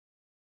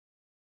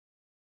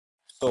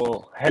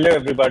Hello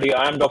everybody.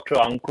 I'm Dr.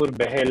 Ankur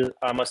Bahl.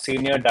 I'm a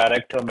Senior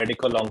Director of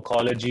Medical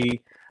Oncology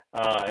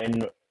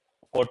in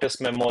Fortis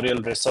Memorial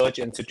Research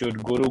Institute,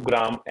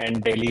 Gurugram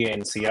and Delhi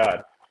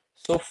NCR.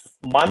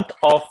 Month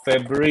of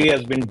February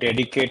has been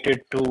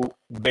dedicated to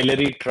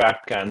biliary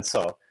tract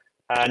cancer.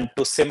 And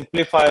to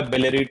simplify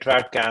biliary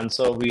tract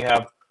cancer, we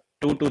have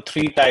two to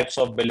three types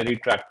of biliary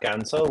tract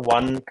cancer.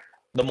 One,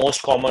 the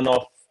most common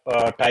of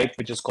type,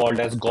 which is called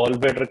as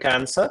gallbladder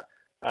cancer,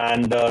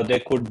 and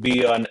there could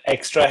be an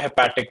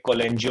extrahepatic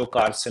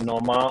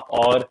cholangiocarcinoma,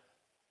 or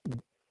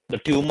the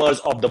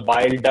tumors of the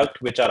bile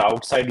duct which are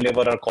outside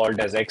liver are called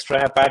as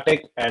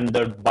extrahepatic, and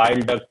the bile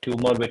duct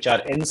tumor which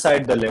are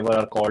inside the liver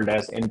are called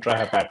as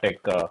intrahepatic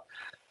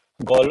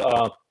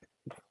gall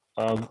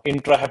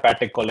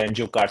intrahepatic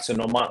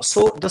cholangiocarcinoma.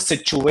 So the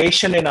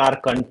situation in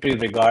our country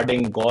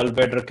regarding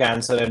gallbladder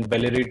cancer and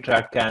biliary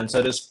tract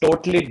cancer is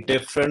totally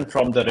different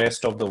from the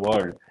rest of the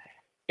world.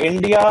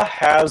 India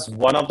has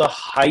one of the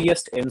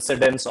highest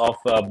incidence of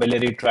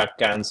biliary tract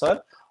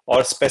cancer,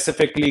 or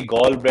specifically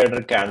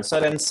gallbladder cancer.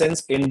 And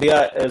since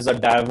India is a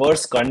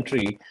diverse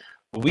country,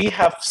 we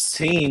have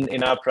seen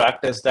in our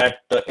practice that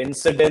the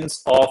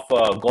incidence of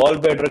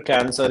gallbladder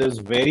cancer is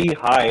very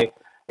high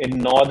in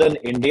northern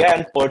India,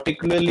 and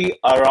particularly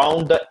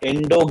around the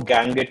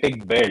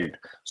Indo-Gangetic belt.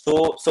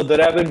 So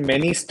there have been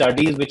many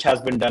studies which has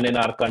been done in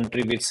our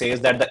country which says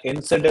that the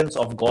incidence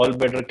of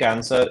gallbladder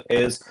cancer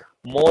is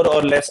more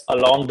or less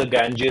along the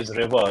Ganges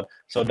River.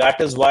 So that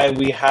is why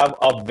we have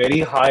a very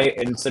high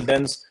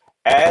incidence,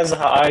 as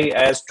high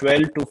as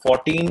 12 to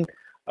 14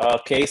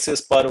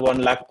 cases per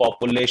 1 lakh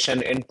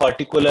population in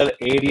particular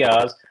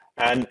areas.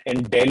 And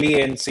in Delhi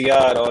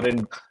NCR or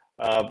in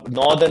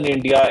northern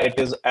India, it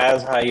is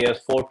as high as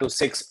 4 to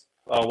 6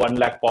 1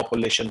 lakh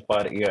population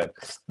per year.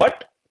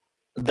 But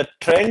the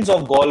trends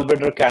of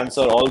gallbladder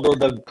cancer, although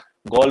the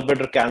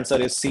gallbladder cancer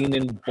is seen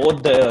in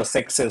both the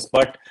sexes,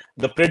 but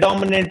the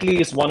predominantly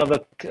is one of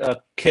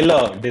the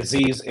killer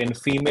disease in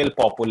female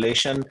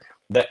population.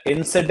 The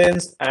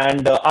incidence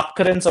and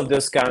occurrence of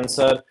this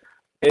cancer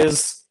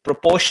is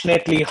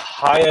proportionately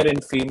higher in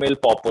female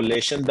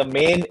population. The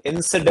main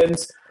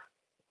incidence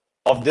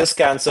of this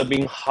cancer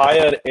being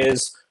higher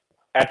is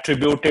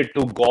attributed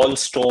to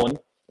gallstone,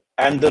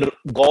 and the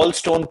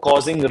gallstone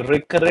causing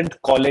recurrent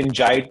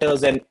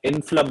cholangitis and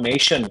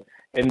inflammation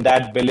in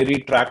that biliary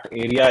tract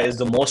area is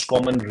the most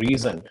common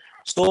reason.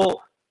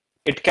 So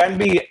it can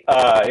be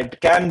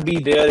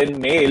there in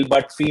male,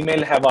 but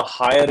female have a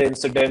higher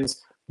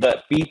incidence.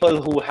 The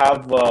people who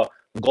have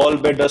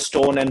gallbladder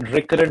stone and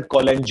recurrent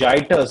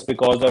cholangitis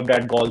because of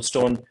that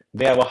gallstone,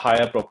 they have a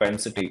higher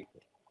propensity.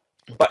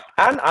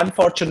 And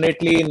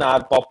unfortunately, in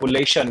our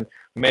population,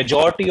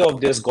 majority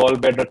of this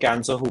gallbladder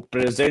cancer who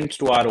presents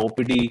to our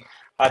OPD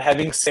are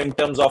having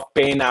symptoms of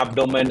pain,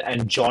 abdomen,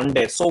 and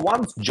jaundice. So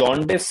once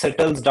jaundice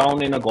settles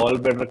down in a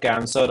gallbladder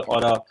cancer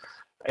or a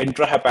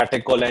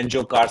intrahepatic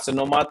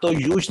cholangiocarcinoma, so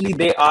usually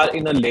they are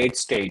in a late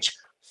stage.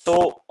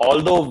 So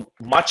although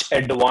much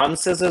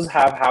advances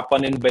have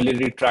happened in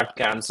biliary tract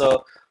cancer,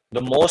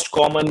 the most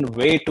common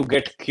way to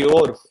get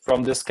cure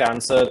from this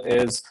cancer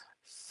is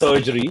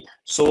surgery,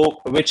 so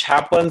which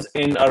happens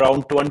in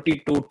around 20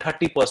 to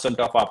 30%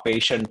 of our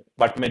patients,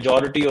 but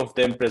majority of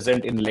them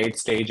present in late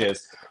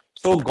stages.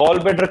 So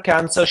gallbladder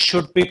cancer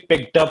should be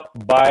picked up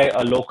by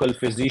a local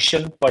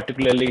physician,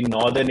 particularly in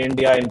northern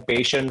India, in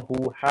patient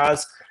who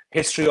has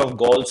history of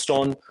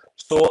gallstone.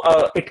 So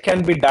it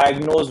can be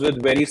diagnosed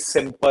with very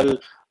simple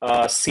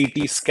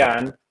CT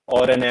scan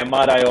or an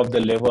MRI of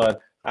the liver,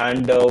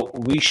 and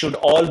we should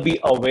all be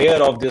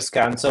aware of this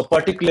cancer,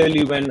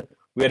 particularly when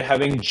we're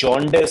having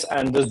jaundice,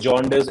 and this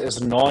jaundice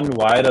is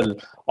non-viral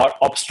or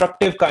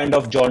obstructive kind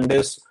of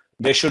jaundice.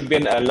 There should be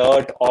an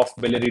alert of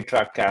biliary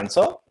tract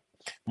cancer.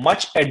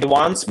 Much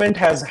advancement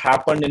has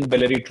happened in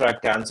biliary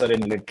tract cancer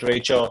in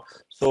literature.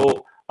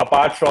 So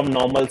apart from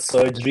normal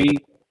surgery,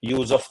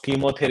 use of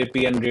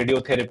chemotherapy and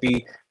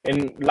radiotherapy,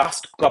 in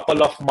last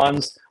couple of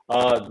months,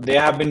 there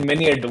have been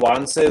many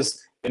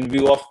advances in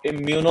view of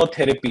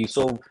immunotherapy.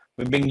 So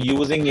we've been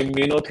using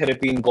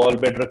immunotherapy in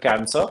gallbladder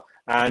cancer,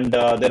 and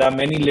there are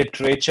many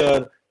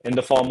literature in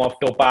the form of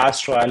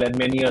Topaz trial and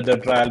many other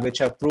trials which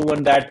have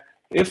proven that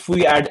if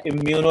we add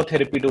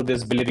immunotherapy to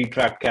this biliary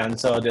tract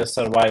cancer, their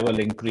survival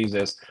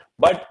increases.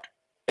 But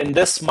in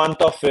this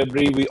month of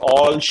February, we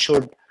all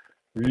should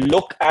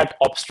look at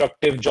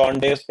obstructive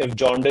jaundice. If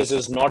jaundice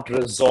is not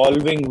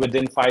resolving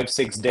within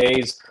 5-6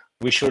 days,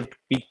 we should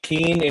be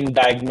keen in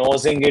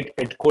diagnosing it.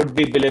 It could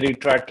be biliary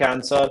tract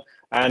cancer,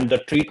 and the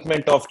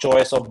treatment of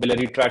choice of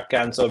biliary tract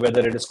cancer,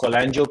 whether it is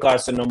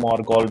cholangiocarcinoma or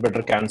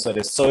gallbladder cancer,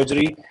 is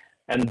surgery.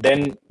 And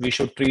then we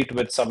should treat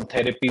with some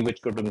therapy,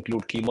 which could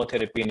include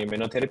chemotherapy and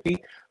immunotherapy.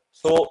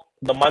 So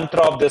the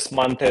mantra of this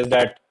month is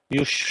that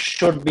you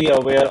should be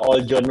aware, all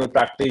general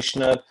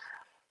practitioners,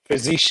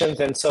 physicians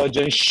and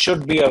surgeons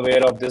should be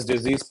aware of this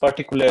disease,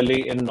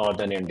 particularly in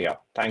northern India.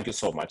 Thank you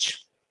so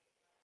much.